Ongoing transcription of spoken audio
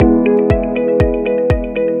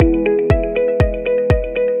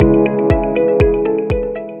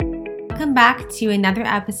back to another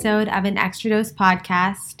episode of an Extra Dose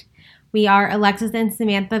podcast. We are Alexis and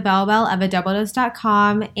Samantha Bellwell of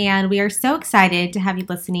adoubledose.com, and we are so excited to have you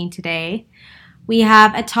listening today. We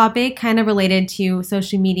have a topic kind of related to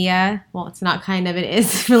social media. Well, it's not kind of, it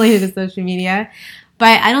is related to social media.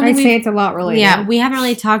 But I'd say it's a lot related. Yeah, we haven't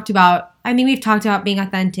really talked about, we've talked about being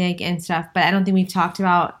authentic and stuff, but I don't think we've talked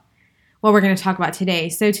about what we're going to talk about today.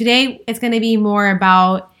 So today, it's going to be more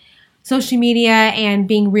about social media and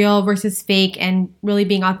being real versus fake and really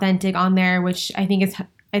being authentic on there, which I think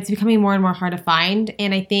it's becoming more and more hard to find.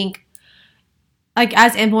 And I think, like,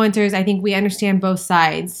 as influencers, I think we understand both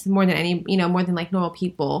sides more than more than like normal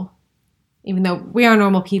people, even though we are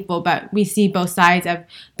normal people, but we see both sides of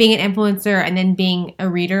being an influencer and then being a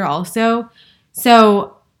reader also.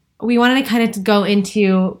 So we wanted to kind of go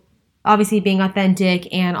into obviously being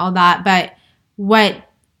authentic and all that, but what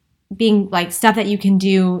being like stuff that you can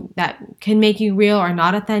do that can make you real or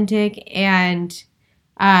not authentic, and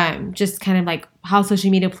just kind of like how social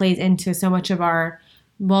media plays into so much of our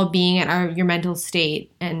well-being and your mental state.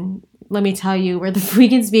 And let me tell you, we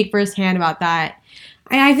can speak firsthand about that.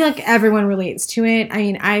 And I feel like everyone relates to it. I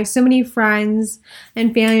mean, I have so many friends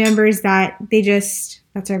and family members that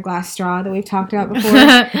that's our glass straw that we've talked about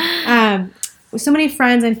before. So many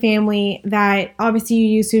friends and family that obviously you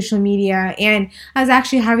use social media. And I was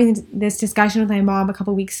actually having this discussion with my mom a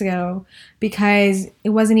couple weeks ago because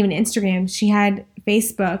it wasn't even Instagram. She had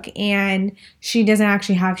Facebook, and she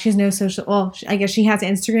has no social, well, I guess she has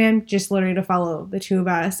Instagram just literally to follow the two of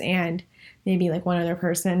us and maybe like one other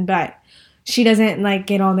person, but she doesn't like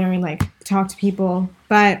get on there and like talk to people.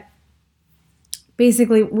 But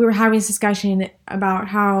basically we were having this discussion about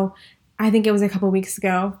how, I think it was a couple weeks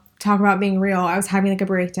ago, talk about being real. I was having like a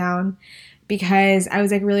breakdown because I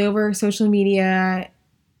was like really over social media,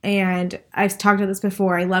 and I've talked about this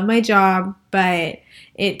before. I love my job, but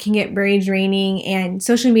it can get very draining, and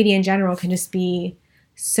social media in general can just be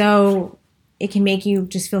it can make you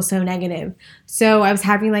just feel so negative. So I was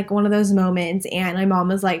having like one of those moments, and my mom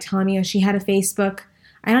was like telling me she had a Facebook.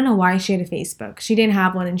 I don't know why she had a Facebook. She didn't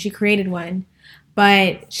have one, and she created one,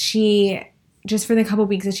 but she, just for the couple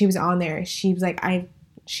weeks that she was on there, she was like,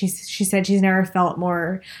 she said she's never felt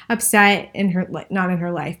more upset in her, not in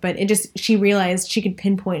her life, but she realized she could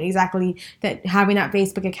pinpoint exactly that having that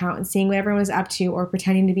Facebook account and seeing what everyone was up to or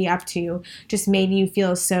pretending to be up to just made you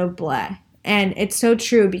feel so blah. And it's so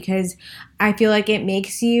true, because I feel like it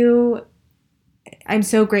makes you, I'm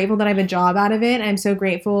so grateful that I have a job out of it. I'm so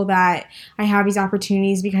grateful that I have these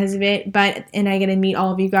opportunities because of it, and I get to meet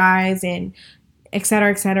all of you guys and et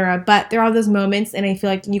cetera, et cetera. But there are those moments, and I feel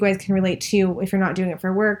like you guys can relate too, if you're not doing it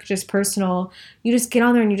for work, just personal. You just get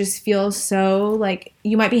on there and you just feel so like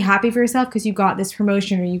you might be happy for yourself because you got this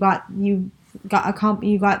promotion, or you got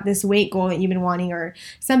this weight goal that you've been wanting, or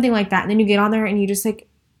something like that. And then you get on there and you just like,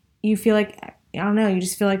 you feel like, I don't know, you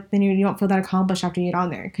just feel like then you don't feel that accomplished after you get on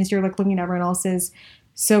there, because you're like looking at everyone else's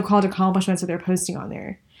so-called accomplishments that they're posting on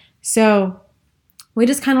there. So we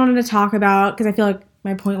just kind of wanted to talk about, because I feel like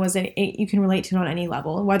my point was that you can relate to it on any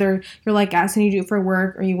level, whether you're like us and you do it for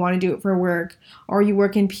work, or you want to do it for work, or you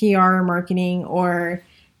work in PR or marketing, or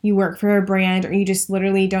you work for a brand, or you just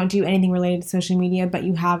literally don't do anything related to social media, but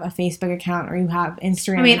you have a Facebook account, or you have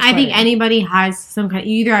Instagram. I mean, I think anybody has some kind.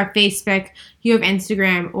 You either have Facebook, you have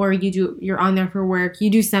Instagram, or you're on there for work. You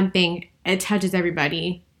do something. It touches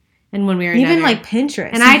everybody in one way or another. Even like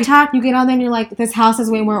Pinterest. And you get on there and you're like, this house is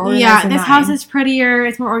way more organized. Yeah, this house is prettier.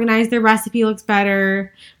 It's more organized. Their recipe looks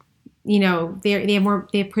better. You know, they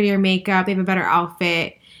have prettier makeup. They have a better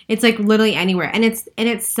outfit. It's like literally anywhere. And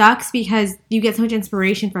it sucks because you get so much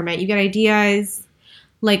inspiration from it. You get ideas.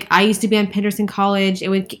 Like, I used to be on Pinterest in college. It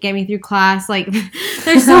would get me through class. Like,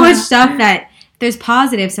 there's so much stuff that there's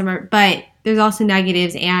positives somewhere, but there's also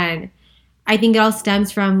negatives. And I think it all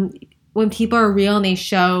stems from when people are real and they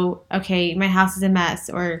show, okay, my house is a mess,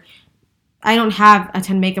 or I don't have a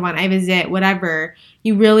ton of makeup on, I have a zit, whatever.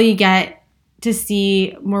 You really get to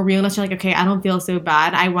see more realness. You're like, okay, I don't feel so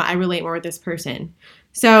bad. I relate more with this person.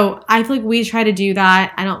 So I feel like we try to do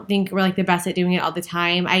that. I don't think we're like the best at doing it all the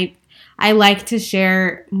time. I like to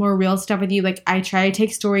share more real stuff with you. Like, I try to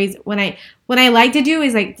take stories. What I like to do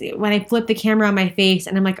is like when I flip the camera on my face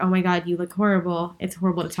and I'm like, oh my God, you look horrible. It's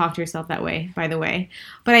horrible to talk to yourself that way, by the way.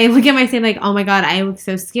 But I look at myself like, oh my God, I look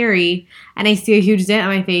so scary. And I see a huge dent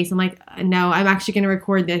on my face. I'm like, no, I'm actually going to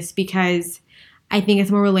record this because I think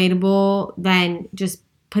it's more relatable than just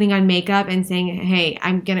putting on makeup and saying, hey,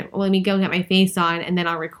 let me go get my face on and then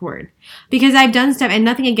I'll record. Because I've done stuff, and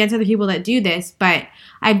nothing against other people that do this, but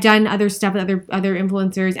I've done other stuff with other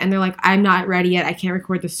influencers, and they're like, I'm not ready yet. I can't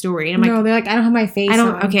record the story. And I'm like, no, they're like, I don't have my face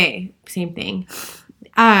on. Okay, same thing.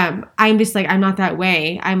 I'm just like, I'm not that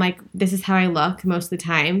way. I'm like, this is how I look most of the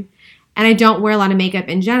time. And I don't wear a lot of makeup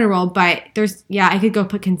in general, but I could go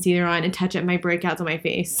put concealer on and touch up my breakouts on my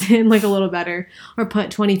face and look a little better, or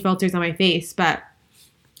put 20 filters on my face, but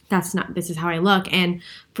this is how I look. And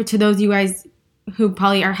to those of you guys who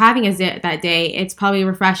probably are having a zit that day, it's probably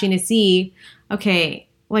refreshing to see, okay,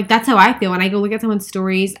 like that's how I feel when I go look at someone's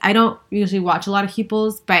stories. I don't usually watch a lot of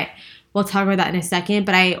people's, but we'll talk about that in a second.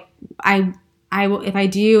 But I will, if I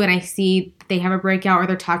do and I see they have a breakout or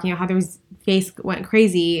they're talking about how their face went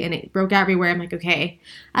crazy and it broke everywhere, I'm like, okay,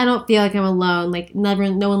 I don't feel like I'm alone. Like no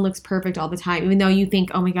one looks perfect all the time, even though you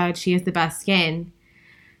think, oh my God, she has the best skin.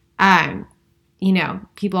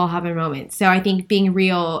 People all have their moments. So I think being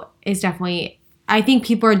real is definitely, I think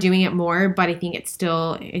people are doing it more, but I think it's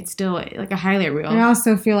still like a highlight reel. I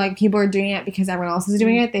also feel like people are doing it because everyone else is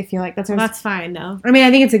doing it. They feel like that's fine though. I mean,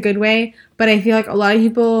 I think it's a good way, but I feel like a lot of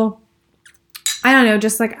people, I don't know,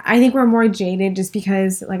 just like, I think we're more jaded just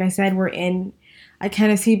because, like I said, I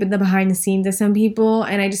kind of see the behind the scenes of some people,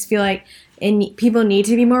 and I just feel like people need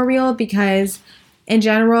to be more real because in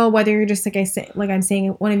general, whether you're just, I'm saying,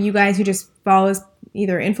 one of you guys who just follows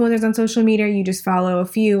either influencers on social media, you just follow a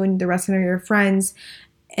few and the rest of them are your friends,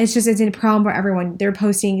 it's a problem for everyone. They're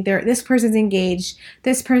posting, this person's engaged,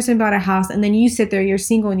 this person bought a house, and then you sit there, you're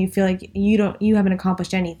single, and you feel like you haven't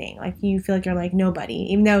accomplished anything. Like you feel like you're like nobody,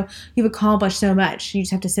 even though you've accomplished so much. You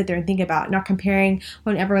just have to sit there and think about it, not comparing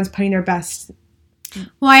when everyone's putting their best.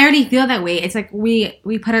 Well, I already feel that way. It's like we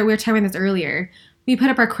were talking about this earlier. We put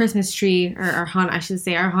up our Christmas tree, or our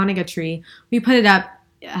Hanukkah tree. We put it up.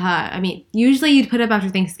 Usually you'd put it up after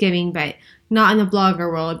Thanksgiving, but not in the blogger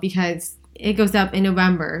world because it goes up in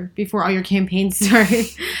November before all your campaigns start.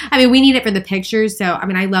 I mean, we need it for the pictures. So, I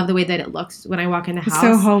mean, I love the way that it looks when I walk in the house. It's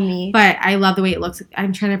so homey. But I love the way it looks.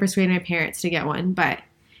 I'm trying to persuade my parents to get one. But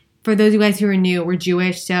for those of you guys who are new, we're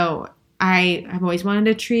Jewish. So I have always wanted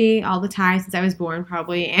a tree all the time since I was born,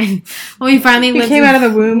 probably. And when we finally came out of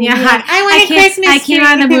the womb. Yeah. Like, I want a Christmas tree. I came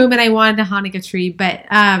out of the womb and I wanted a Hanukkah tree. But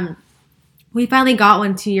we finally got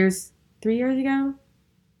one 3 years ago.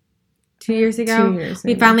 2 years ago,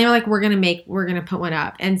 we finally were like, we're gonna put one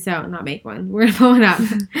up, and so not make one. We're gonna put one up.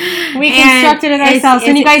 We constructed it ourselves.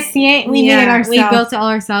 Can you guys see it? We made it ourselves. We built it all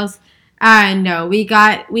ourselves. No, we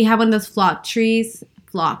have one of those flocked trees.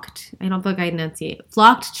 Flocked. I don't think I enunciate.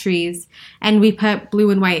 Flocked trees, and we put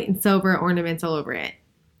blue and white and silver ornaments all over it.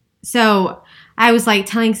 So I was like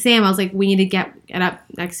telling Sam, I was like, we need to get it up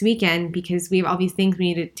next weekend because we have all these things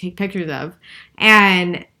we need to take pictures of,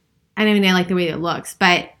 and I mean, I like the way it looks,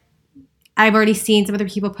 but I've already seen some other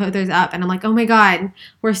people put theirs up, and I'm like, oh my God,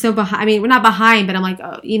 we're so behind. I mean, we're not behind, but I'm like,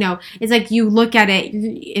 oh, it's like you look at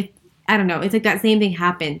it, I don't know. It's like that same thing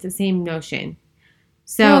happens, the same notion.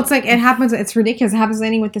 So it's like it happens. It's ridiculous. It happens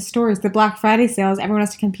with the stores, the Black Friday sales. Everyone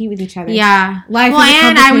has to compete with each other. Yeah.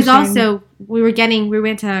 And I was also, we went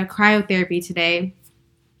to cryotherapy today,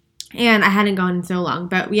 and I hadn't gone in so long,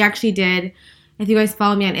 but we actually did. If you guys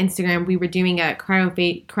follow me on Instagram, we were doing a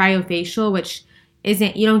cryofacial, which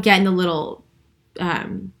isn't, you don't get in the little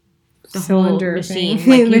the cylinder machine.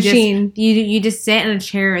 Like you just sit in a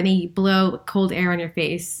chair and they blow cold air on your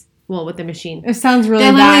face. Well, with the machine. It sounds really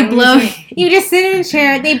bad. You just sit in a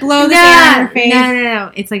chair, they blow the air on your face.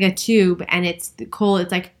 No. It's like a tube and it's cold.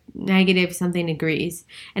 It's like negative something degrees.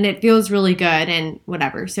 And it feels really good and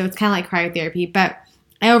whatever. So it's kind of like cryotherapy. But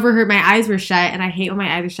I overheard my eyes were shut, and I hate when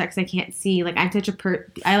my eyes are shut because I can't see. Like, I'm such a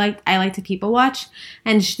I like to people watch,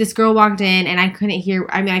 and this girl walked in, and I couldn't hear.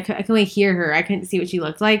 I mean, I could only hear her. I couldn't see what she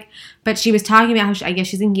looked like, but she was talking about how I guess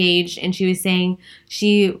she's engaged, and she was saying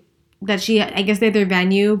I guess they're their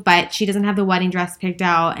venue, but she doesn't have the wedding dress picked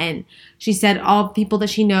out, and she said all people that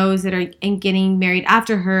she knows that are getting married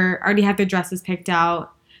after her already have their dresses picked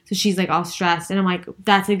out, so she's like all stressed, and I'm like,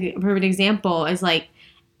 that's a perfect example. Is like,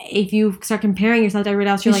 if you start comparing yourself to everyone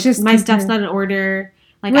else, you're like, my stuff's not in order.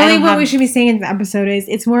 Like, really, what we should be saying in the episode is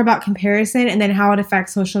it's more about comparison and then how it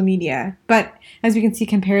affects social media. But as we can see,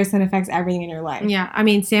 comparison affects everything in your life. Yeah, I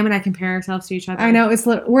mean, Sam and I compare ourselves to each other. I know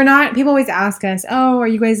we're not. People always ask us, "Oh, are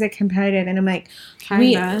you guys like competitive?" And I'm like,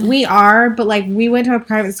 we are, but like we went to a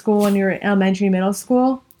private school when we were in elementary, middle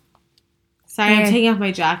school. Sorry, I'm taking off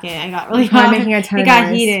my jacket. I got really hot. It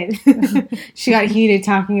got heated. She got heated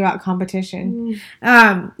talking about competition.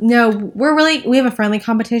 No, we have a friendly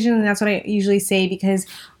competition, and that's what I usually say because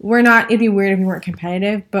we're not. It'd be weird if we weren't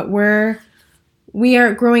competitive, but we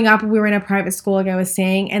are growing up. We were in a private school, like I was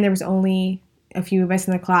saying, and there was only a few of us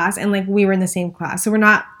in the class, and like we were in the same class, so we're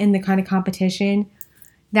not in the kind of competition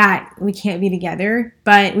that we can't be together.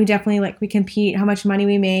 But we definitely we compete, how much money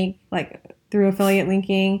we make, like through affiliate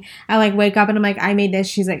linking. I like wake up and I'm like, I made this.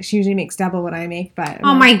 She's like, she usually makes double what I make, but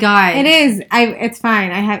oh my God. it is. It's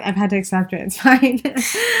fine. I've had to accept it. It's fine.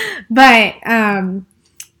 But yeah.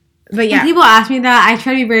 When people ask me that, I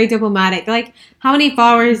try to be very diplomatic. They're like, how many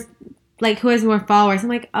followers, like who has more followers? I'm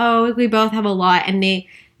like, oh, we both have a lot. And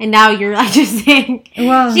now you're like just saying,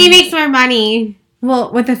 well, she makes more money.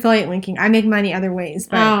 Well, with affiliate linking, I make money other ways.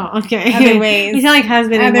 But oh, okay. Other ways. You sound like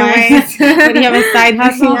husband and other wife. But you have a side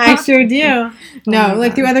hustle? I sure do. No,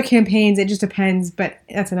 like God. through other campaigns, it just depends. But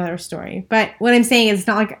that's another story. But what I'm saying is it's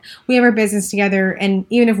not like we have our business together. And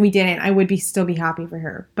even if we didn't, I would still be happy for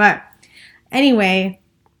her. But anyway,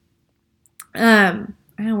 I don't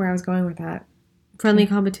know where I was going with that. Friendly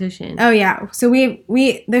competition. Oh, yeah. So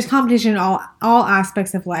we there's competition in all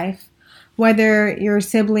aspects of life. Whether you're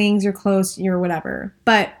siblings, you're close, you're whatever.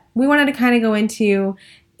 But we wanted to kind of go into,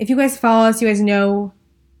 if you guys follow us, you guys know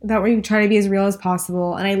that we try to be as real as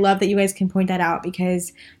possible. And I love that you guys can point that out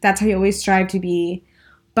because that's how you always strive to be.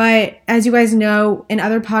 But as you guys know, in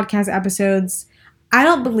other podcast episodes,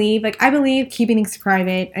 I believe keeping things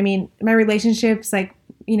private. I mean, my relationships, like,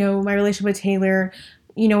 you know, my relationship with Taylor,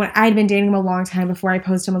 you know, when I'd been dating him a long time before I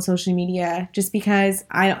posted him on social media, just because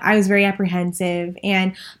I was very apprehensive.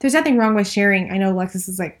 And there's nothing wrong with sharing. I know Alexis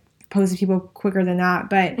is like posting people quicker than that,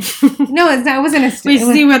 but no, it's not. It wasn't a. We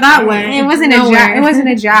see where that went. It wasn't a jab. It wasn't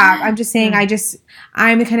a jab. I'm just saying.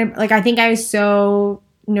 I'm the kind of like I think I was so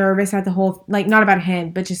nervous about the whole, like, not about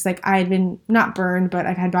him, but just like I had been not burned, but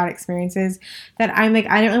I've had bad experiences that I'm like,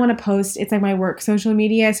 I don't really want to post. It's like my work social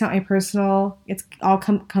media. It's not my personal. It's all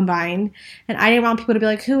combined. And I didn't want people to be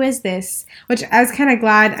like, who is this? Which I was kind of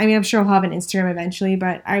glad. I mean, I'm sure he'll have an Instagram eventually,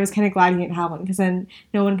 but I was kind of glad he didn't have one because then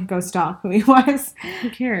no one could go stalk who he was.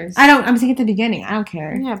 Who cares? I'm saying at the beginning. I don't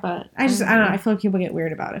care. Yeah, but I don't know. I feel like people get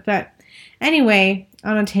weird about it. But anyway,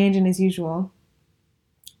 on a tangent as usual.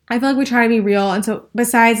 I feel like we try to be real. And so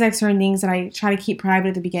besides like certain things that I try to keep private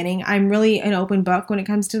at the beginning, I'm really an open book when it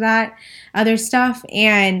comes to that other stuff.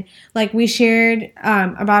 And like we shared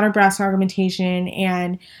about our breast augmentation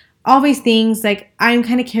and all these things, like I'm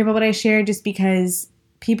kind of careful what I share just because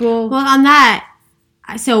people. Well, on that,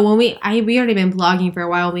 so when we already been blogging for a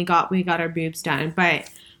while when we got our boobs done, but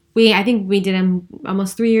I think we did them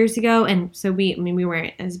almost 3 years ago. And so we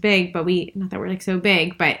weren't as big, but not that we're like so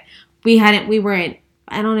big, but we weren't.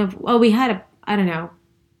 I don't know. I don't know.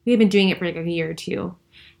 We had been doing it for like a year or two.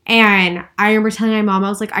 And I remember telling my mom, I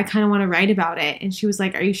was like, I kind of want to write about it. And she was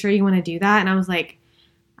like, are you sure you want to do that? And I was like,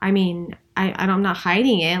 I mean, I'm not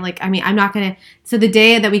hiding it. Like, I mean, I'm not going to. So the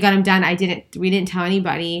day that we got them done, we didn't tell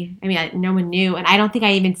anybody. I mean, no one knew. And I don't think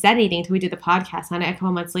I even said anything until we did the podcast on it a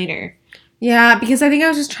couple months later. Yeah, because I think I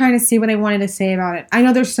was just trying to see what I wanted to say about it. I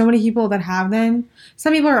know there's so many people that have them.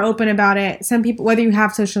 Some people are open about it. Some people, whether you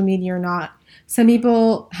have social media or not. Some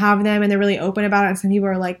people have them and they're really open about it. And some people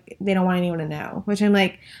are like, they don't want anyone to know. Which I'm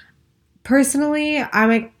like, personally, I'm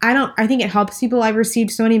like, I think it helps people. I've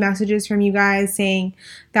received so many messages from you guys saying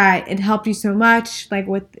that it helped you so much, like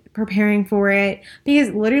with preparing for it.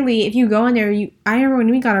 Because literally, if you go in there, I remember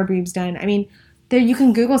when we got our boobs done. I mean, there you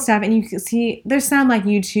can Google stuff and you can see, there's some like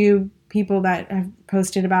YouTube people that have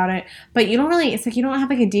posted about it. But you don't really, it's like you don't have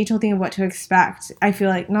like a detailed thing of what to expect. I feel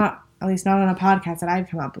like at least not on a podcast that I've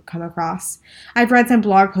come across. I've read some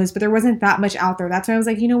blog posts, but there wasn't that much out there. That's why I was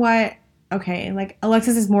like, you know what? Okay, like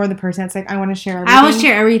Alexis is more the person that's like, I want to share everything. I will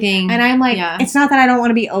share everything. And I'm like, It's not that I don't want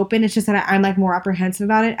to be open. It's just that I'm like more apprehensive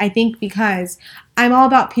about it. I think because I'm all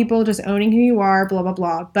about people just owning who you are, blah, blah,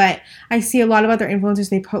 blah. But I see a lot of other influencers,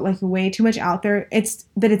 they put like way too much out there. It's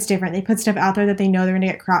different. They put stuff out there that they know they're going to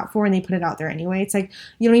get crap for and they put it out there anyway. It's like,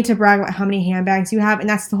 you don't need to brag about how many handbags you have. And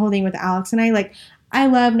that's the whole thing with Alex and I. Like, I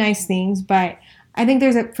love nice things, but I think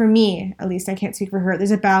for me, at least, I can't speak for her,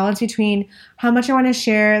 there's a balance between how much I want to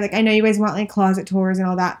share. Like, I know you guys want, like, closet tours and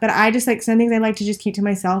all that, but I just, like, some things I like to just keep to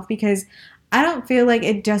myself because I don't feel like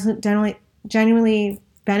it doesn't genuinely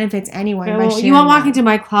benefits anyone by sharing. You won't walk into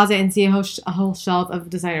my closet and see a whole shelf of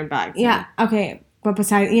designer bags. Yeah, okay. But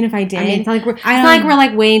besides, even if I did, I mean, it's not like we're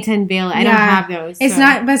like waiting to unveil it. I don't have those. It's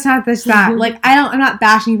not just that. Like, I'm not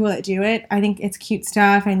bashing people that do it. I think it's cute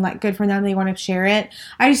stuff and like good for them. They want to share it.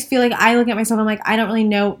 I just feel like I look at myself. I'm like, I don't really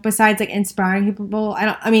know. Besides like inspiring people,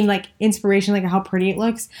 like inspiration, like how pretty it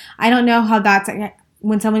looks. I don't know how that's like,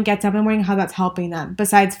 when someone gets up in the morning, how that's helping them.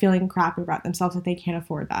 Besides feeling crappy about themselves that they can't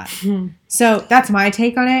afford that. So that's my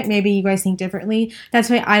take on it. Maybe you guys think differently. That's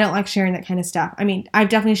why I don't like sharing that kind of stuff. I mean, I've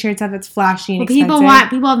definitely shared stuff that's flashy and expensive.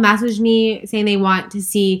 People have messaged me saying they want to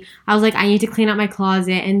see. I was like, I need to clean out my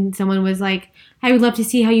closet, and someone was like, I would love to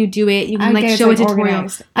see how you do it. You can like show a tutorial.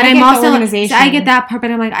 And I'm also so I get that part, but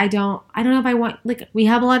I'm like, I don't know if I want, like, we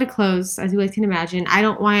have a lot of clothes, as you guys can imagine. I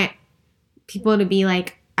don't want people to be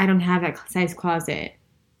like, I don't have that size closet.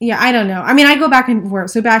 Yeah, I don't know. I mean, I go back and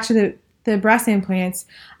forth. So back to the breast implants,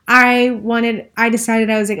 I decided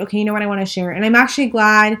I was like, okay, you know what? I want to share. And I'm actually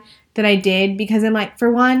glad that I did because I'm like,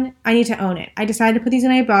 for one, I need to own it. I decided to put these in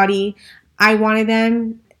my body. I wanted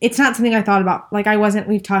them. It's not something I thought about. Like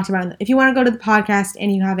we've talked about it. If you want to go to the podcast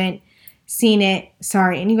and you haven't seen it,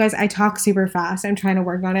 sorry. And you guys, I talk super fast. I'm trying to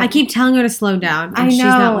work on it. I keep telling her to slow down. I know. She's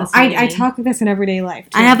not listening. I talk like this in everyday life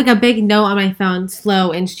too. I have like a big note on my phone,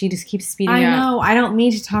 slow, and she just keeps speeding up. I know. I don't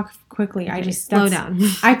mean to talk quickly. I just slow down.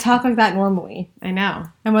 I talk like that normally. I know.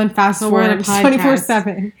 I'm on fast forward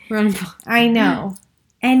 24/7. I know.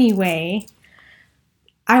 Anyway,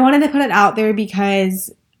 I wanted to put it out there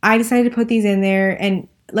because I decided to put these in there, and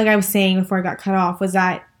like I was saying before I got cut off, was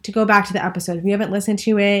that to go back to the episode. If you haven't listened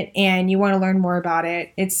to it and you want to learn more about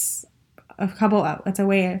it, it's a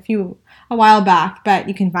while back, but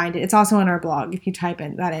you can find it. It's also on our blog. If you type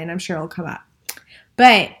that in, I'm sure it'll come up.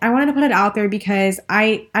 But I wanted to put it out there because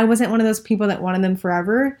I wasn't one of those people that wanted them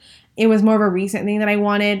forever. It was more of a recent thing that I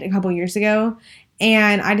wanted a couple years ago,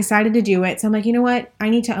 and I decided to do it. So I'm like, you know what? I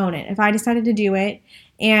need to own it. If I decided to do it,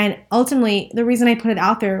 and ultimately, the reason I put it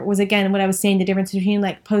out there was, again, what I was saying, the difference between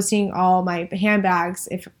like posting all my handbags,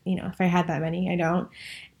 if I had that many, I don't,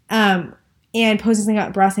 and posting something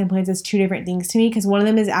about breast implants is two different things to me, because one of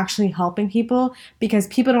them is actually helping people, because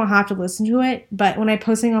people don't have to listen to it. But when I'm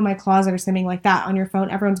posting on my closet or something like that on your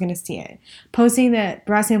phone, everyone's going to see it. Posting the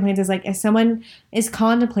breast implants is like, if someone is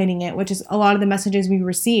contemplating it, which is a lot of the messages we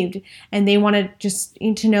received, and they want to just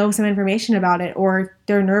to know some information about it, or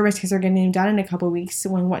they're nervous because they're getting them done in a couple of weeks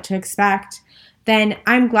and what to expect, then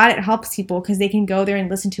I'm glad it helps people because they can go there and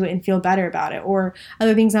listen to it and feel better about it. Or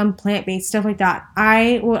other things on plant-based, stuff like that.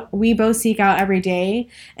 We both seek out every day,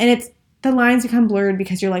 and the lines become blurred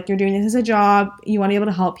because you're doing this as a job. You want to be able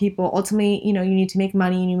to help people. Ultimately, you need to make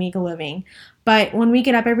money and you make a living. But when we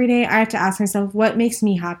get up every day, I have to ask myself, what makes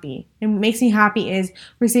me happy? And what makes me happy is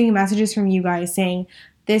receiving messages from you guys saying,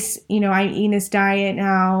 this, I'm eating this diet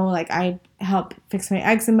now, like I help fix my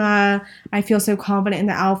eczema, I feel so confident in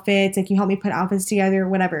the outfits, like you help me put outfits together,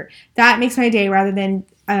 whatever. That makes my day rather than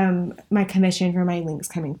my commission for my links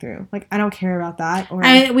coming through. Like, I don't care about that.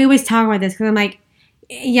 We always talk about this because I'm like,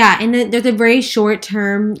 yeah, and there's a very short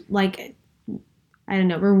term, like, I don't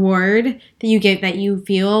know, reward that you get, that you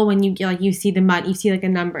feel when you see you see like a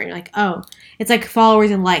number and you're like, oh, it's like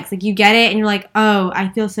followers and likes. Like you get it and you're like, oh, I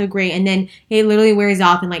feel so great. And then it literally wears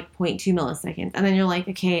off in like 0.2 milliseconds. And then you're like,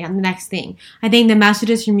 okay, on the next thing. I think the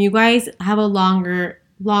messages from you guys have a long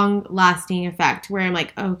lasting effect where I'm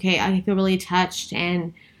like, okay, I feel really touched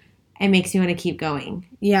and it makes me want to keep going.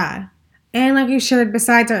 Yeah. And like we've shared,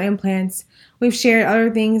 besides our implants, we've shared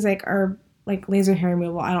other things like our laser hair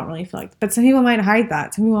removal. I don't really feel like, but some people might hide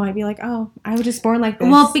that. Some people might be like, oh, I was just born like this.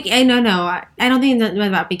 Well, no, I don't think it's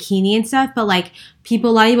about bikini and stuff, but like a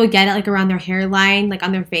lot of people get it like around their hairline, like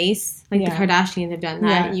on their face, like the Kardashians have done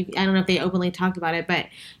that. Yeah. I don't know if they openly talked about it, but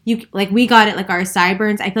we got it like our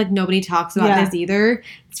sideburns. I feel like nobody talks about this either.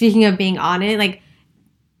 Speaking of being on it, like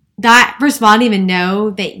that first of all, I didn't even know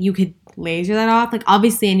that you could laser that off. Like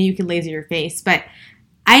obviously I knew you could laser your face, but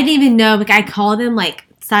I didn't even know, like I call them like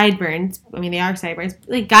sideburns. I mean, they are sideburns.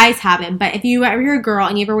 Like guys have them, but if you're a girl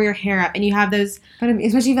and you ever wear your hair up and you have those, but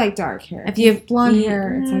especially if you have like dark hair, if you have blonde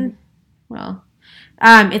hair,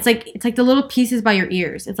 it's like the little pieces by your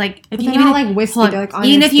ears. It's like if you even not like wispy, they're like on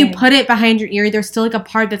even your if skin. you put it behind your ear, there's still like a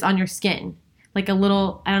part that's on your skin, like a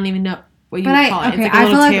little. I don't even know what you would call it. Okay, it's like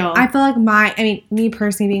a little tail. I feel like me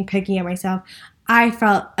personally being picky at myself, I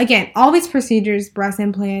felt again all these procedures, breast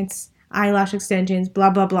implants, eyelash extensions,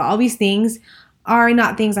 blah blah blah, all these things are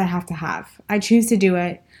not things I have to have. I choose to do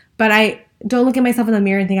it, but I don't look at myself in the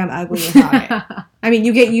mirror and think I'm ugly about it. I mean,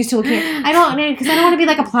 you get used to looking at I don't want to be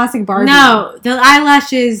like a plastic Barbie. No, the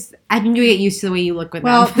eyelashes, I think you get used to the way you look with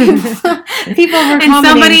them. People were commenting. And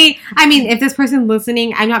somebody, I mean, if this person's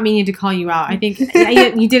listening, I'm not meaning to call you out. I think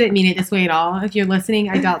you didn't mean it this way at all. If you're listening,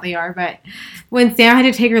 I doubt they are. But when Sarah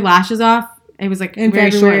had to take her lashes off, it was like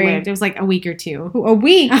very short-lived. It was like a week or two. A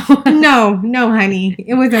week? No, honey.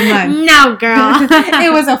 It was a month. No, girl.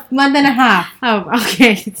 It was a month and a half. Oh,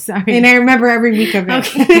 okay. Sorry. And I remember every week of it.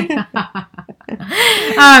 Okay.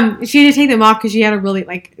 She had to take them off because she had a really,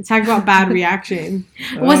 talk about bad reaction.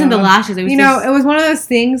 It wasn't the lashes. It was it was one of those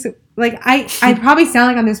things, I probably sound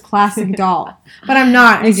like I'm this plastic doll. But I'm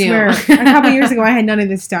not, I swear. A couple years ago, I had none of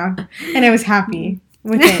this stuff. And I was happy.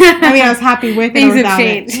 with it. I mean, I was happy with Things it or have without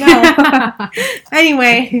changed. it. No.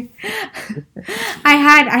 Anyway, I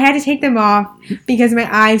had to take them off because my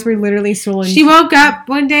eyes were literally swollen. She woke up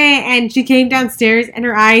one day and she came downstairs and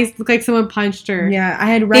her eyes looked like someone punched her. Yeah, I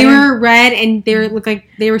had red. They were red and they looked like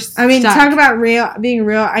they were I mean, stuck. talk about being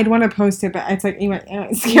real. I'd want to post it, but it's like you might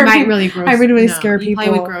scare might people. really gross. I would really no, scare you people.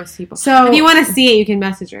 probably would gross people. So if you want to see it, you can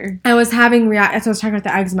message her. I was having that's what I was talking about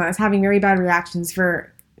the eczema. I was having very bad reactions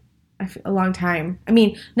for a long time. I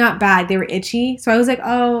mean, not bad. They were itchy. So I was like,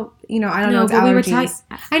 oh, I don't know. It's but allergies.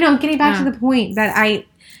 I know. I'm getting back to the point that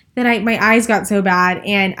my eyes got so bad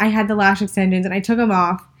and I had the lash extensions and I took them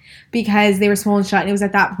off because they were swollen shut. And it was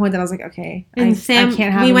at that point that I was like, okay, and Sam, I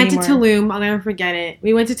can't have we went anymore. to Tulum. I'll never forget it.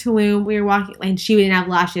 We went to Tulum. We were walking, and she didn't have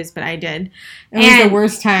lashes, but I did. It was the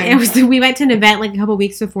worst time. We went to an event like a couple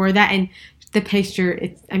weeks before that, and the picture,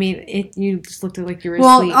 you just looked like you were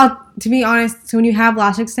asleep. Well, to be honest, so when you have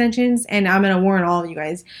lash extensions, and I'm going to warn all of you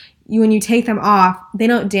guys, when you take them off, they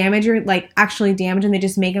don't damage actually damage them. They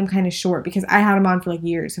just make them kind of short because I had them on for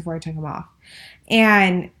years before I took them off.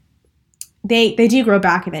 And they do grow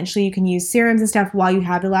back eventually. You can use serums and stuff while you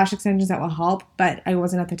have the lash extensions that will help, but I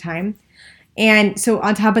wasn't at the time. And so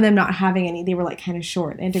on top of them not having any, they were kind of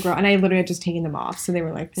short and to grow. And I literally had just taken them off. So they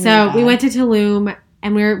were really bad. We went to Tulum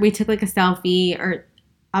and we took a selfie, or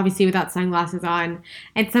obviously without sunglasses on.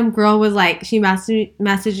 And some girl was she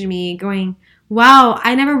messaged me going, wow,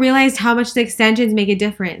 I never realized how much the extensions make a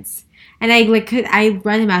difference. And I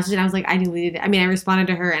read the message and I was like, I deleted it. I mean, I responded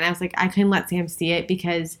to her and I was like, I couldn't let Sam see it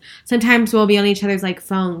because sometimes we'll be on each other's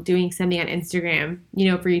phone doing something on Instagram,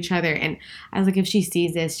 for each other. And I was like, if she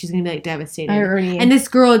sees this, she's gonna be devastated. And this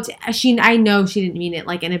girl, I know she didn't mean it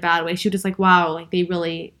in a bad way. She was just like, wow, they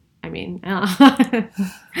really. I mean, I don't know.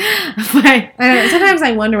 But sometimes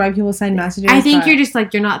I wonder why people send messages. I think you're just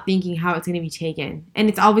you're not thinking how it's going to be taken. And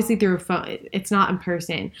it's obviously through a phone. It's not in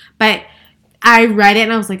person. But I read it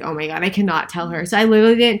and I was like, oh my God, I cannot tell her. So I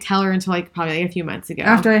literally didn't tell her until probably a few months ago.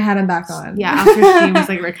 After I had him back on. Yeah, after she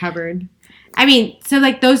was recovered. I mean, so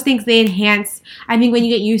those things, they enhance, I think when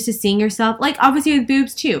you get used to seeing yourself, obviously with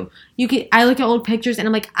boobs too. I look at old pictures and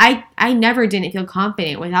I'm like, I never didn't feel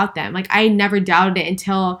confident without them. I never doubted it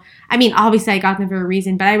until, I mean, obviously I got them for a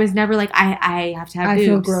reason, but I was never I have to have boobs. I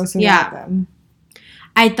feel gross without them.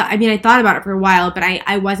 I thought about it for a while, but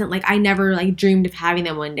I wasn't I never dreamed of having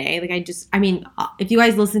them one day. If you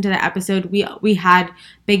guys listen to that episode, we had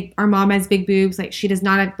our mom has big boobs. She does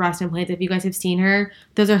not have breast implants. If you guys have seen her,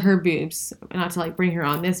 those are her boobs. Not to bring her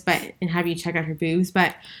on this, and have you check out her boobs,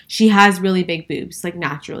 but she has really big boobs,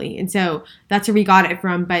 naturally. And so that's where we got it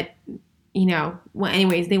from. But,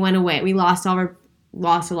 anyways, they went away. We lost a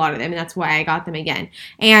lot of them, and that's why I got them again.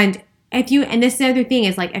 And this is the other thing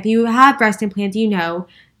is if you have breast implants, you don't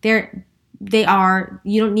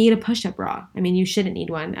need a push-up bra. I mean, you shouldn't need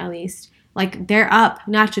one, at least. They're up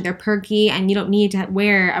naturally, they're perky, and you don't need to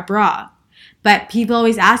wear a bra. But people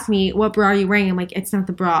always ask me, what bra are you wearing? I'm like, it's not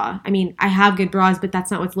the bra. I mean, I have good bras, but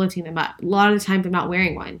that's not what's lifting them up. A lot of the times I'm not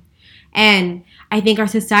wearing one. And I think our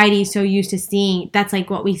society is so used to seeing, that's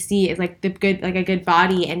what we see is the good, a good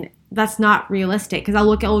body, and that's not realistic because I'll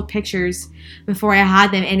look at old pictures before I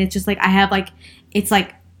had them and it's just I have it's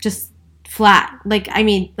just flat. I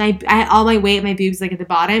mean, I all my weight, my boobs at the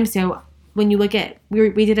bottom. So when you look at,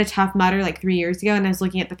 we did a Tough Mudder 3 years ago and I was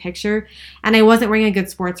looking at the picture and I wasn't wearing a good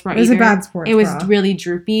sports bra. It was a bad sports bra. It was really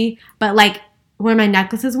droopy, but where my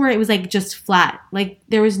necklaces were, it was just flat.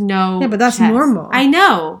 There was no. Yeah, but that's chest. normal. I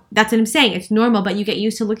know. That's what I'm saying. It's normal, but you get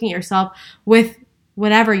used to looking at yourself with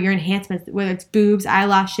whatever your enhancements, whether it's boobs,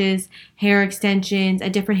 eyelashes, hair extensions, a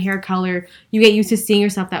different hair color, you get used to seeing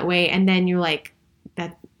yourself that way, and then you're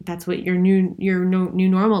that's what your new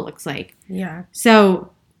normal looks like. Yeah. So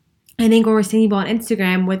I think when we're seeing people on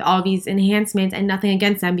Instagram with all these enhancements, and nothing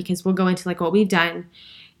against them because we'll go into what we've done,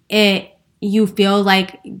 you feel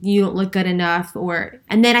you don't look good enough,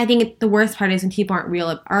 and then I think the worst part is when people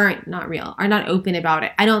are not open about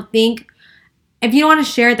it. I don't think. If you don't want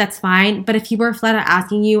to share it, that's fine. But if people are flat out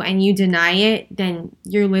asking you and you deny it, then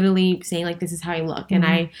you're literally saying, this is how I look. Mm-hmm. And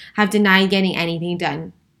I have denied getting anything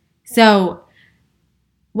done. So,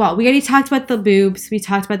 we already talked about the boobs. We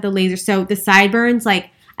talked about the laser. So, the sideburns,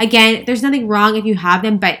 again, there's nothing wrong if you have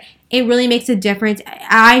them, but it really makes a difference.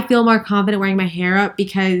 I feel more confident wearing my hair up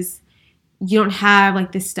because you don't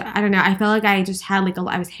have this stuff. I don't know. I felt I just had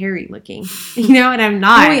I was hairy looking, and I'm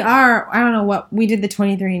not. No, we are. I don't know what we did the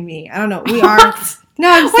 23andMe. I don't know. We are. No,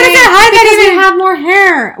 I'm saying. What is that? How did that even have more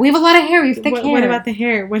hair? We have a lot of hair. We have thick hair. What about the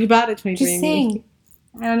hair? What about a 23andMe? Just saying.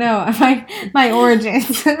 I don't know. My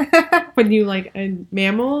origins. When you a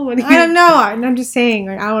mammal? I don't know. I'm just saying.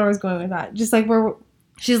 I don't know where I was going with that. Just we're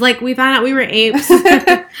She's like, we found out we were apes.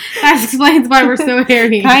 That explains why we're so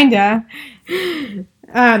hairy. Kinda.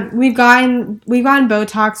 We've gotten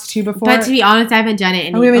Botox too before. But to be honest, I haven't done it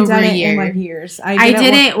in over a year. In like years. I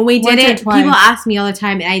did it when we did it. People ask me all the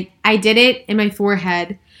time, and I did it in my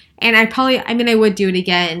forehead. And I would do it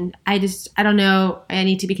again. I don't know. I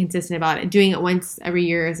need to be consistent about it. Doing it once every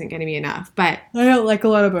year isn't going to be enough. But I don't like a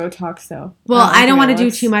lot of Botox, though. Well, I don't want to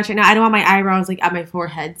do too much right now. I don't want my eyebrows like at my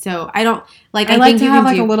forehead. So I don't like. I like think to you have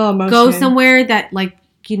can like a little emotion. Go somewhere that like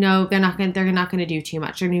they're not going to do too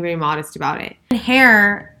much. They're going to be very modest about it. And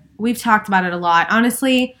hair, we've talked about it a lot.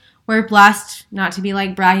 Honestly, we're blessed, not to be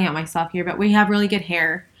like bragging at myself here, but we have really good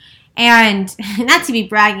hair. And not to be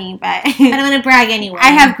bragging, but I don't want to brag anyway.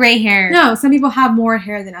 I have gray hair. No, some people have more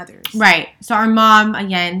hair than others. Right. So our mom,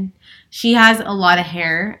 again, she has a lot of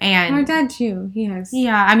hair, and our dad too. He has.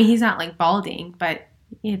 Yeah, I mean he's not like balding, but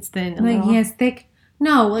it's thin. Like he has thick.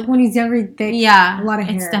 No, like when he's younger, thick. Yeah, a lot of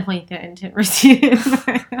hair. It's definitely thin to receive.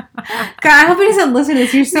 God, I hope he doesn't listen to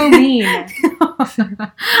this. You're so mean.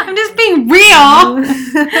 I'm just being real.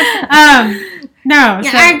 No,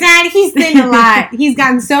 yeah, our dad, he's thin a lot. He's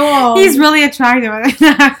gotten so old. He's really attractive.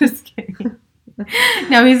 No, I'm just kidding.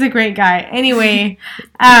 No, he's a great guy. Anyway,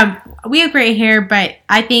 we have great hair, but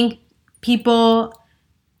I think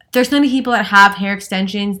there's so many people that have hair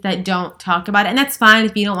extensions that don't talk about it, and that's fine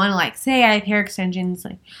if you don't want to like say I have hair extensions.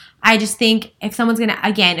 Like, I just think if someone's gonna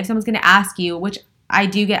ask you, which I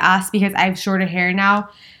do get asked because I have shorter hair now.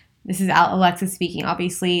 This is Alexis speaking,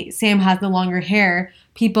 obviously. Sam has the longer hair.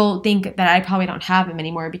 People think that I probably don't have them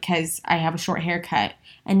anymore because I have a short haircut.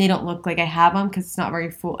 And they don't look like I have them because it's not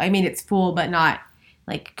very full. I mean, it's full, but not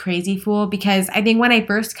crazy full. Because I think when I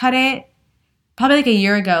first cut it, probably a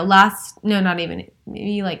year ago, maybe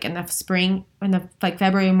in the spring, in the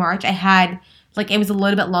February, March, I had, it was a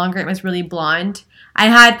little bit longer. It was really blonde. I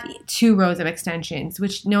had 2 rows of extensions,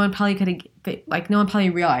 which no one probably no one probably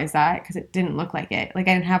realized that because it didn't look like it. I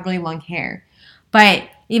didn't have really long hair. But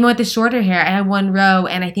even with the shorter hair, I had 1 row,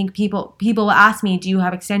 and I think people will ask me, do you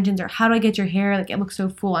have extensions, or how do I get your hair? It looks so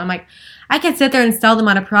full. I'm like, I could sit there and sell them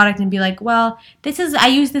on a product and be like, well, I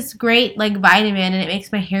use this great, vitamin, and it makes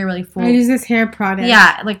my hair really full. I use this hair product.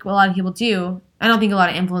 Yeah, a lot of people do. I don't think a lot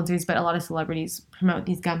of influencers, but a lot of celebrities promote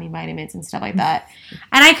these gummy vitamins and stuff like that.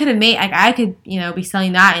 And I could have I could, be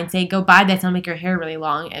selling that and say, go buy this and make your hair really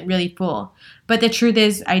long and really full. But the truth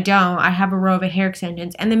is, I don't. I have a row of hair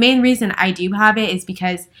extensions. And the main reason I do have it is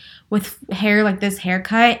because with hair like this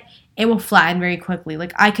haircut, it will flatten very quickly.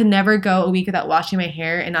 I could never go a week without washing my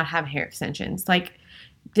hair and not have hair extensions.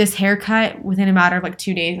 This haircut, within a matter of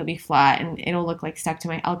 2 days, it'll be flat and it'll look stuck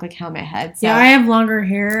to I'll look like hell on my head. So. Yeah, I have longer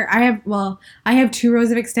hair. I have 2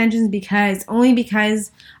 rows of extensions because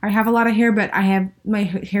I have a lot of hair, but my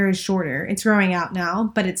hair is shorter. It's growing out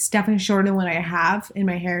now, but it's definitely shorter than what I have in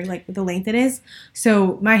my hair, the length it is.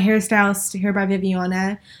 So my hairstylist, Hair by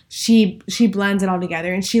Viviana, she blends it all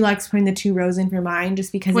together, and she likes putting the 2 rows in for mine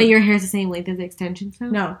just because. Wait, your hair's the same length as the extensions now?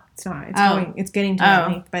 No, it's not. It's getting to that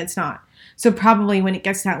length, but it's not. So probably when it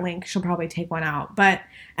gets to that length, she'll probably take one out. But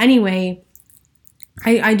anyway,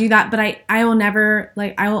 I do that, but I will never,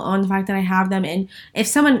 I will own the fact that I have them. And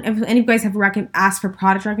if any of you guys have asked for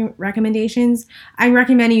product recommendations, I'm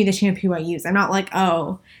recommending you the shampoo I use. I'm not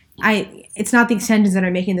it's not the extensions that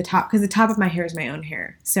are making the top, because the top of my hair is my own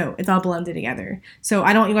hair. So it's all blended together. So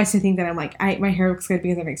I don't want you guys to think that I'm my hair looks good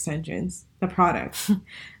because of extensions. The products.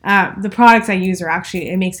 The products I use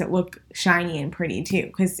it makes it look shiny and pretty too,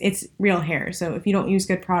 because it's real hair. So if you don't use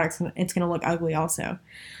good products, it's going to look ugly also.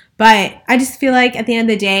 But I just feel like at the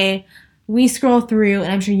end of the day, we scroll through,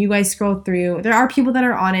 and I'm sure you guys scroll through. There are people that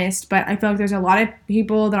are honest, but I feel like there's a lot of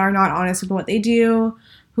people that are not honest with what they do,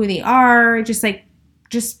 who they are, just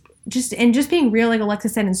being real, like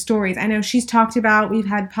Alexis said in stories. I know she's talked about, we've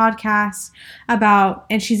had podcasts about,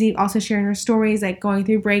 and she's also sharing her stories, going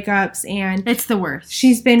through breakups, and it's the worst.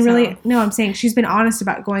 She's been I'm saying she's been honest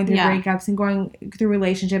about going through breakups and going through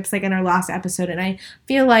relationships, in our last episode. And I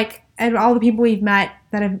feel like and all the people we've met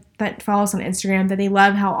that follow us on Instagram, that they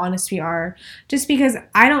love how honest we are. Just because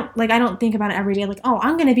I don't think about it every day,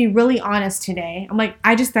 I'm going to be really honest today. I'm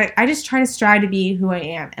I just try to strive to be who I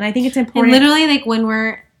am. And I think it's important. And literally,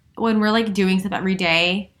 when we're doing stuff every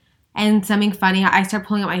day and something funny, I start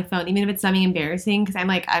pulling out my phone, even if it's something embarrassing, because I'm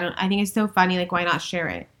I think it's so funny, why not share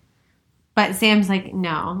it? But Sam's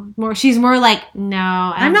no. She's more no.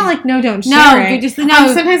 I'm not no, don't share it. Just, no.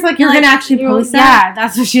 I'm sometimes you're going to actually post that? Yeah,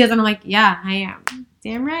 that's what she does. And I'm yeah, I am.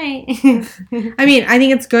 Damn right. I mean, I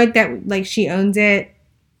think it's good that, she owns it.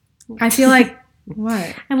 I feel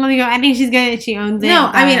what? And let me go. I think she's good that she owns it. No,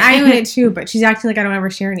 I mean, I own it too, but she's acting I don't ever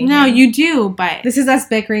share anything. No, you do, but. This is us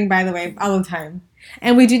bickering, by the way, all the time.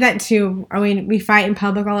 And we do that too. I mean, we fight in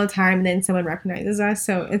public all the time, and then someone recognizes us,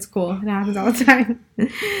 so it's cool. It happens all the time.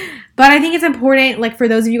 But I think it's important, like, for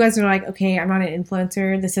those of you guys who are like, okay, I'm not an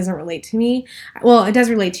influencer, this doesn't relate to me. Well, it does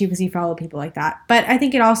relate to you because you follow people like that. But I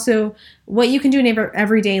think it also, what you can do in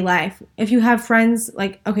everyday life, if you have friends,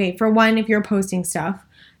 like, okay, for one, if you're posting stuff,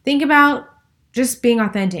 think about just being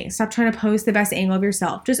authentic. Stop trying to post the best angle of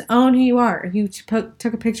yourself. Just own who you are. If you took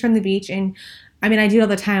a picture on the beach, and I mean, I do it all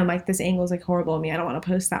the time. Like, this angle is like horrible of me. I don't want to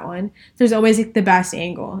post that one. There's always like the best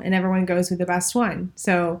angle, and everyone goes with the best one.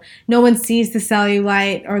 So no one sees the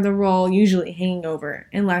cellulite or the roll usually hanging over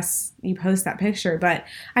unless you post that picture. But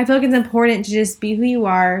I feel like it's important to just be who you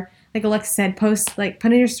are. Like Alexa said, post, like,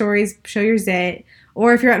 put in your stories, show your zit.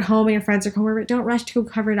 Or if you're at home and your friends are coming over, don't rush to go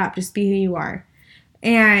cover it up. Just be who you are.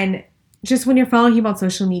 And just when you're following people on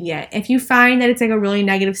social media, if you find that it's like a really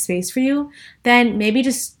negative space for you, then maybe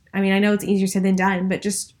just, I mean, I know it's easier said than done, but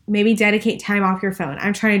just maybe dedicate time off your phone.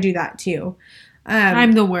 I'm trying to do that too.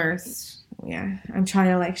 I'm the worst. Yeah, I'm trying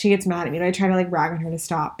to, like, she gets mad at me, but I try to, like, rag on her to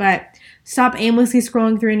stop. But stop aimlessly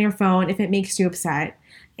scrolling through in your phone if it makes you upset.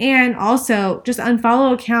 And also, just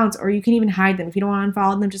unfollow accounts, or you can even hide them. If you don't want to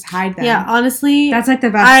unfollow them, just hide them. Yeah, honestly, that's like the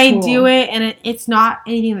best tool. do it, and it's not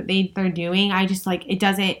anything that they're doing. I just, like, it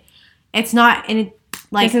doesn't, it's not, and it,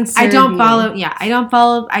 like, I don't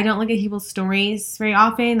follow, I don't look at people's stories very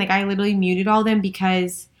often. Like, I literally muted all of them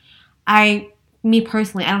because me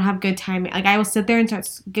personally, I don't have good time. Like, I will sit there and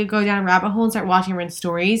go down a rabbit hole and start watching everyone's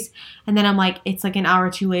stories, and then I'm like, it's like an hour or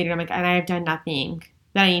two later, I'm like, and I have done nothing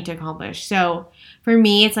that I need to accomplish. So for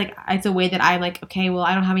me, it's like, it's a way that I'm like, okay, well,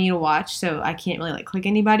 I don't have any to watch, so I can't really, like, click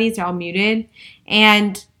anybody, so I'm muted.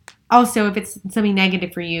 And also, if it's something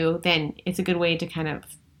negative for you, then it's a good way to kind of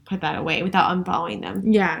put that away without unfollowing them.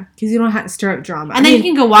 Yeah, because you don't have to stir up drama. And then you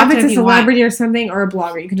can go watch if it's a celebrity or something, or a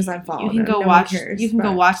blogger, you can just unfollow. You can go watch. You can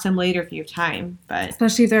go watch them later if you have time. But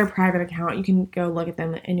especially if they're a private account, you can go look at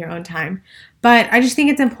them in your own time. But I just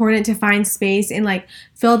think it's important to find space and, like,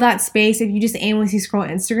 fill that space. If you just aimlessly scroll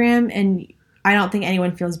Instagram, and I don't think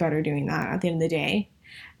anyone feels better doing that at the end of the day.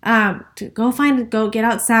 To go get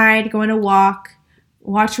outside, go on a walk.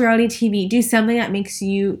 Watch reality TV. Do something that makes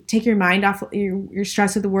you take your mind off your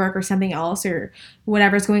stress with the work or something else or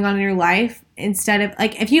whatever's going on in your life. Instead of,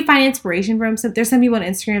 like, if you find inspiration from there's some people on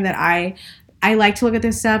Instagram that I like to look at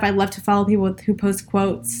this stuff. I love to follow people who post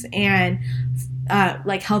quotes and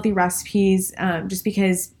like healthy recipes, just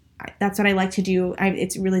because that's what I like to do.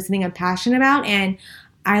 It's really something I'm passionate about, and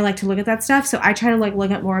I like to look at that stuff. So I try to, like, look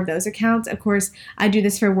at more of those accounts. Of course, I do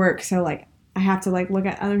this for work, so, like, I have to, like, look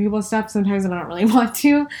at other people's stuff sometimes and I don't really want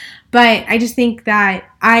to. But I just think that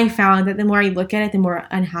I found that the more I look at it, the more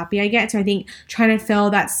unhappy I get. So I think trying to fill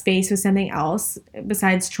that space with something else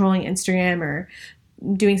besides trolling Instagram or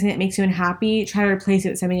doing something that makes you unhappy, try to replace it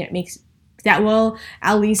with something that will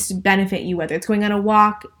at least benefit you. Whether it's going on a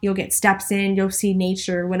walk, you'll get steps in, you'll see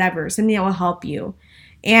nature, whatever, something that will help you.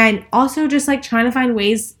 And also just, like, trying to find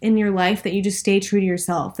ways in your life that you just stay true to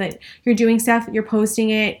yourself, that you're doing stuff, you're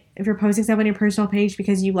posting it, if you're posting stuff on your personal page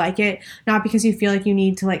because you like it, not because you feel like you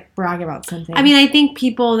need to, like, brag about something. I mean, I think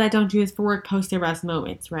people that don't do this for work post their best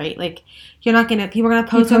moments, right? Like, people are going to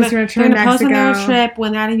post on their trip,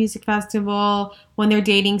 when they're at a music festival, when they're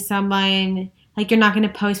dating someone. Like, you're not going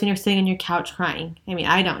to post when you're sitting on your couch crying. I mean,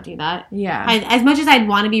 I don't do that. Yeah. As much as I'd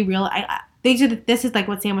want to be real, this is like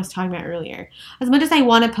what Sam was talking about earlier. As much as I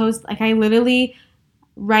want to post, like, I literally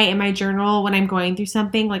write in my journal when I'm going through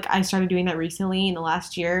something. Like, I started doing that recently in the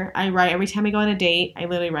last year. I write every time I go on a date. I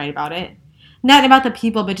literally write about it. Not about the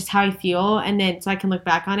people, but just how I feel. And then so I can look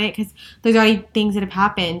back on it, because there's already things that have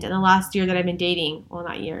happened in the last year that I've been dating. Well,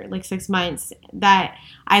 not year, like 6 months, that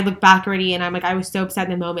I look back already and I'm like, I was so upset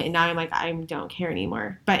in the moment, and now I'm like, I don't care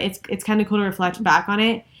anymore. But it's kind of cool to reflect back on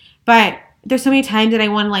it. But there's so many times that I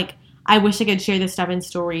want to, like, I wish I could share this stuff in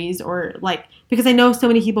stories, or, like, because I know so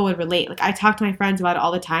many people would relate. Like, I talk to my friends about it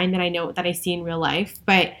all the time that I know that I see in real life,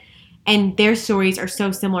 and their stories are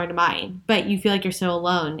so similar to mine, but you feel like you're so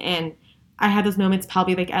alone. And I have those moments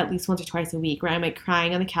probably, like, at least once or twice a week where I'm, like,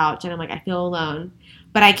 crying on the couch and I'm like, I feel alone.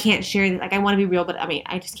 But I can't share, like, I want to be real, but I mean,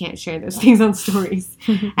 I just can't share those things on stories.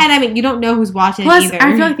 And I mean, you don't know who's watching it either.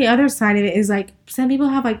 I feel like the other side of it is, like, some people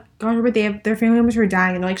have, like, God forbid, they have their family members who are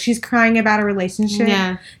dying, and they're like, she's crying about a relationship.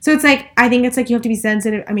 Yeah. So it's like, I think it's like you have to be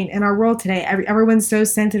sensitive. I mean, in our world today, everyone's so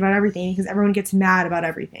sensitive about everything because everyone gets mad about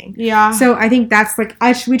everything. Yeah. So I think that's, like,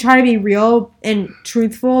 we try to be real and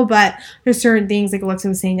truthful, but there's certain things, like Alexa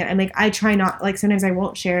was saying, that I'm like, I try not, like, sometimes I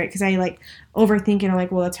won't share it because I, like, overthink it. I'm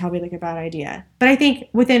like, well, that's probably, like, a bad idea. But I think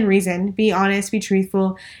within reason, be honest, be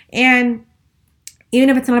truthful, and even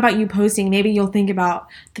if it's not about you posting, maybe you'll think about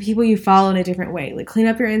the people you follow in a different way. Like, clean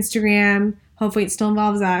up your Instagram, Hopefully it still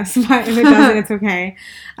involves us, but if it doesn't, it's okay.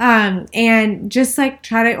 And just like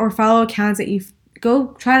try to follow accounts that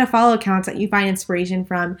you find inspiration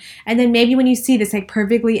from. And then maybe when you see this like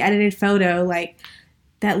perfectly edited photo, like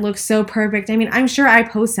that looks so perfect. I mean, I'm sure I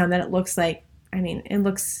post some that it looks like, it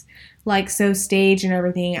looks like so staged and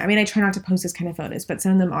everything. I mean, I try not to post those kind of photos, but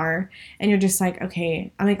some of them are. And you're just like,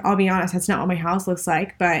 okay, I'll be honest, that's not what my house looks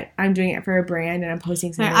like, but I'm doing it for a brand and I'm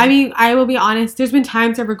posting something. I mean, I will be honest, there's been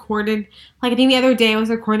times I've recorded, like I think the other day I was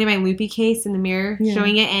recording my loopy case in the mirror,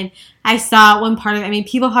 showing it, and I saw one part of it.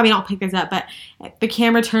 People probably don't pick this up, but the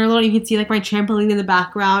camera turned a little, you can see like my trampoline in the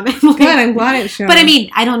background. Good, I'm glad it showed. But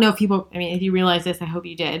I don't know if if you realize this, I hope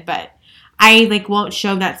you did, but I won't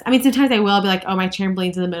show that. Sometimes I will be like, oh, my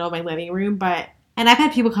trampoline's in the middle of my living room, and I've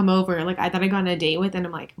had people come over, like I thought I got on a date with, and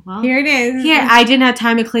I'm like, well, here it is. Here, I didn't have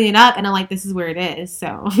time to clean it up, and I'm like, this is where it is,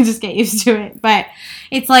 so just get used to it. But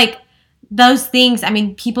it's like those things.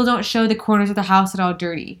 People don't show the corners of the house that are all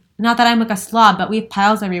dirty. Not that I'm like a slob, but we have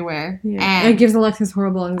piles everywhere. Yeah. And it gives Alexis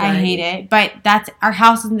horrible anxiety. I hate it, but that's our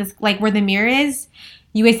house isn't this like where the mirror is.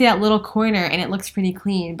 You always see that little corner, and it looks pretty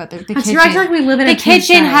clean. But the kitchen, I feel like we live in the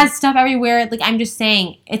kitchen has stuff everywhere. Like I'm just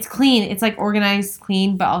saying, it's clean. It's like organized,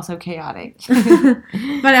 clean, but also chaotic.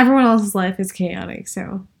 But everyone else's life is chaotic,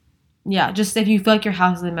 so yeah. Just if you feel like your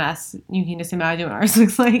house is a mess, you can just imagine what ours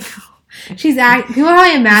looks like. People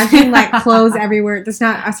probably imagine like clothes everywhere. That's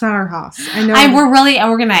not our house. I know we're really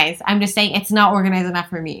organized. I'm just saying it's not organized enough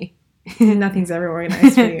for me. Nothing's ever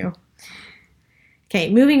organized for you. Okay,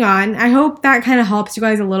 moving on. I hope that kind of helps you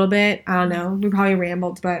guys a little bit. I don't know. We probably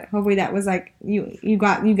rambled, but hopefully that was like you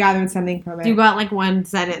gathered something from it. You got like one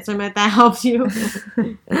sentence from it that helped you.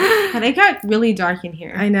 But it got really dark in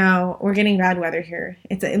here. I know. We're getting bad weather here.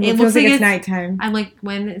 It feels like it's nighttime. I'm like,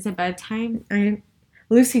 when is it bedtime?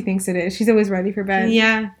 Lucy thinks it is. She's always ready for bed.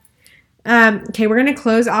 Yeah. Okay, we're going to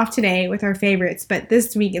close off today with our favorites, but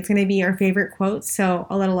this week it's going to be our favorite quotes, so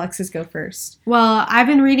I'll let Alexis go first. Well, I've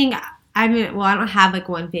been reading... I don't have like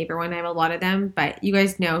one favorite one. I have a lot of them, but you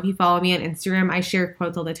guys know if you follow me on Instagram, I share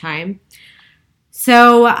quotes all the time.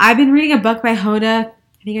 So I've been reading a book by Hoda.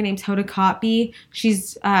 I think her name's Hoda Kotb.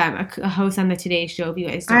 She's a host on the Today Show. If you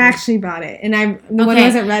guys don't. I actually bought it, and one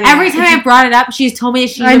wasn't ready. Every time I brought it up, she's told me that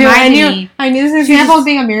she reminded me. I knew this is an example of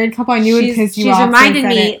being a married couple. I knew it would piss you off. She's reminded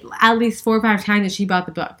me at least 4 or 5 times that she bought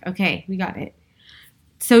the book. Okay, we got it.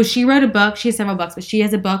 So she wrote a book. She has several books, but she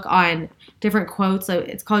has a book on different quotes. So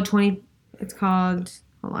it's called hold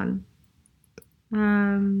on.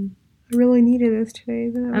 I really needed this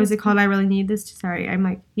today. Was it called I Really Need This? Sorry, I'm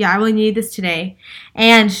like, yeah, I really need this today.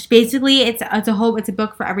 And basically it's a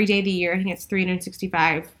book for every day of the year. I think it's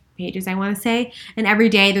 365 pages, I want to say. And every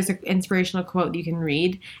day there's an inspirational quote you can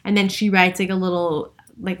read. And then she writes like a little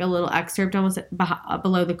excerpt almost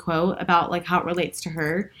below the quote about like how it relates to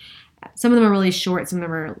her. Some of them are really short, some of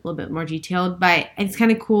them are a little bit more detailed, but it's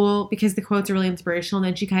kind of cool because the quotes are really inspirational, and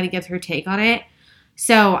then she kind of gives her take on it.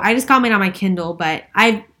 So I just got mine on my Kindle, but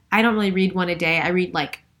I don't really read one a day. I read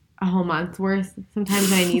like a whole month worth sometimes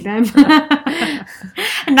when I need them.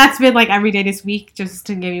 And that's been like every day this week, just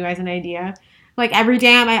to give you guys an idea. Like every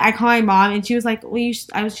day I call my mom, and she was like, well,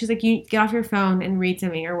 she's like, you get off your phone and read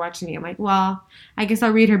something or watch something. I'm like, well, I guess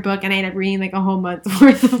I'll read her book, and I end up reading like a whole month's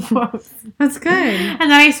worth of quotes. That's good. And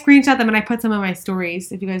then I screenshot them and I put some of my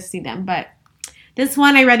stories if you guys see them. But this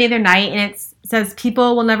one I read the other night, and it says,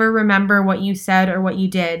 people will never remember what you said or what you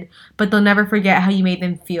did, but they'll never forget how you made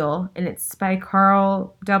them feel. And it's by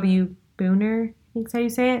Carl W. Booner, I think is how you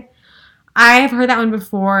say it. I've heard that one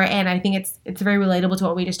before, and I think it's very relatable to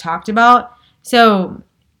what we just talked about. So,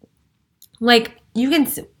 like, you can,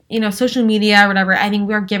 social media or whatever, I think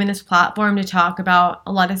we're given this platform to talk about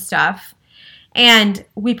a lot of stuff. And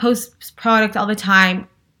we post product all the time,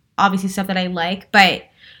 obviously stuff that I like. But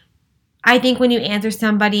I think when you answer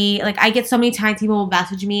somebody, like, I get so many times people will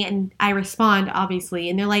message me and I respond,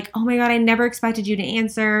 obviously. And they're like, oh my God, I never expected you to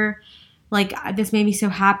answer. Like, this made me so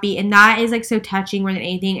happy. And that is, like, so touching more than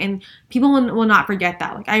anything. And people will not forget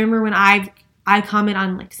that. Like, I remember when I comment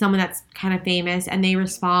on like someone that's kind of famous and they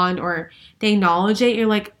respond or they acknowledge it, you're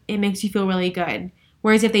like, it makes you feel really good.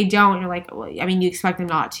 Whereas if they don't, you're like, well, you expect them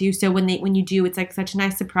not to. So when you do, it's like such a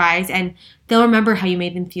nice surprise, and they'll remember how you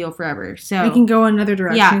made them feel forever. So they can go another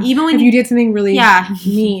direction. Yeah, even when if you did something really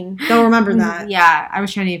mean, they'll remember that. Yeah, I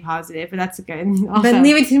was trying to be positive, but that's good. Also, but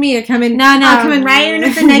leave it to me to come in. No, I'll come in right in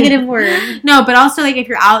with the negative word. No, but also like if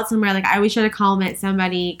you're out somewhere, like I always try to compliment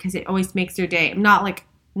somebody because it always makes their day. Not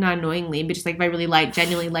annoyingly, but just like if I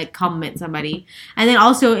genuinely compliment somebody. And then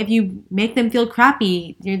also if you make them feel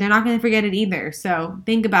crappy, they're not going to forget it either. So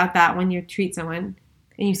think about that when you treat someone.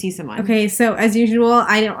 and you see someone. Okay, so as usual,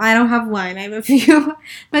 I don't have one. I have a few,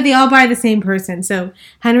 but they all by the same person. So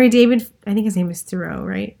Henry David, I think his name is Thoreau,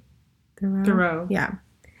 right? Thoreau. Yeah.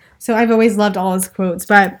 So I've always loved all his quotes,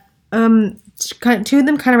 but two of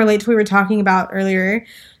them kind of relate to what we were talking about earlier.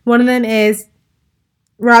 One of them is,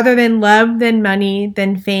 rather than love, than money,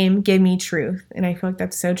 than fame, give me truth. And I feel like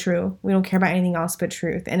that's so true. We don't care about anything else but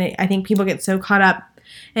truth. And I think people get so caught up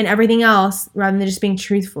in everything else rather than just being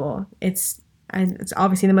truthful. It's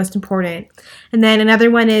obviously the most important. And then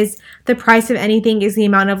another one is, the price of anything is the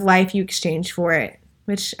amount of life you exchange for it,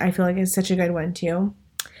 which I feel like is such a good one too.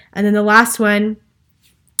 And then the last one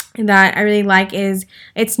that I really like is,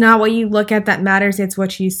 it's not what you look at that matters, it's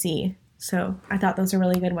what you see. So I thought those are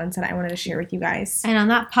really good ones that I wanted to share with you guys. And on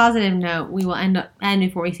that positive note, we will end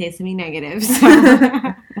before we say something negative.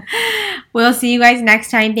 So. We'll see you guys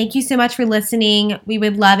next time. Thank you so much for listening. We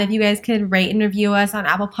would love if you guys could rate and review us on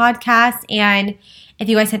Apple Podcasts. And if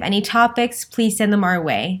you guys have any topics, please send them our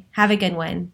way. Have a good one.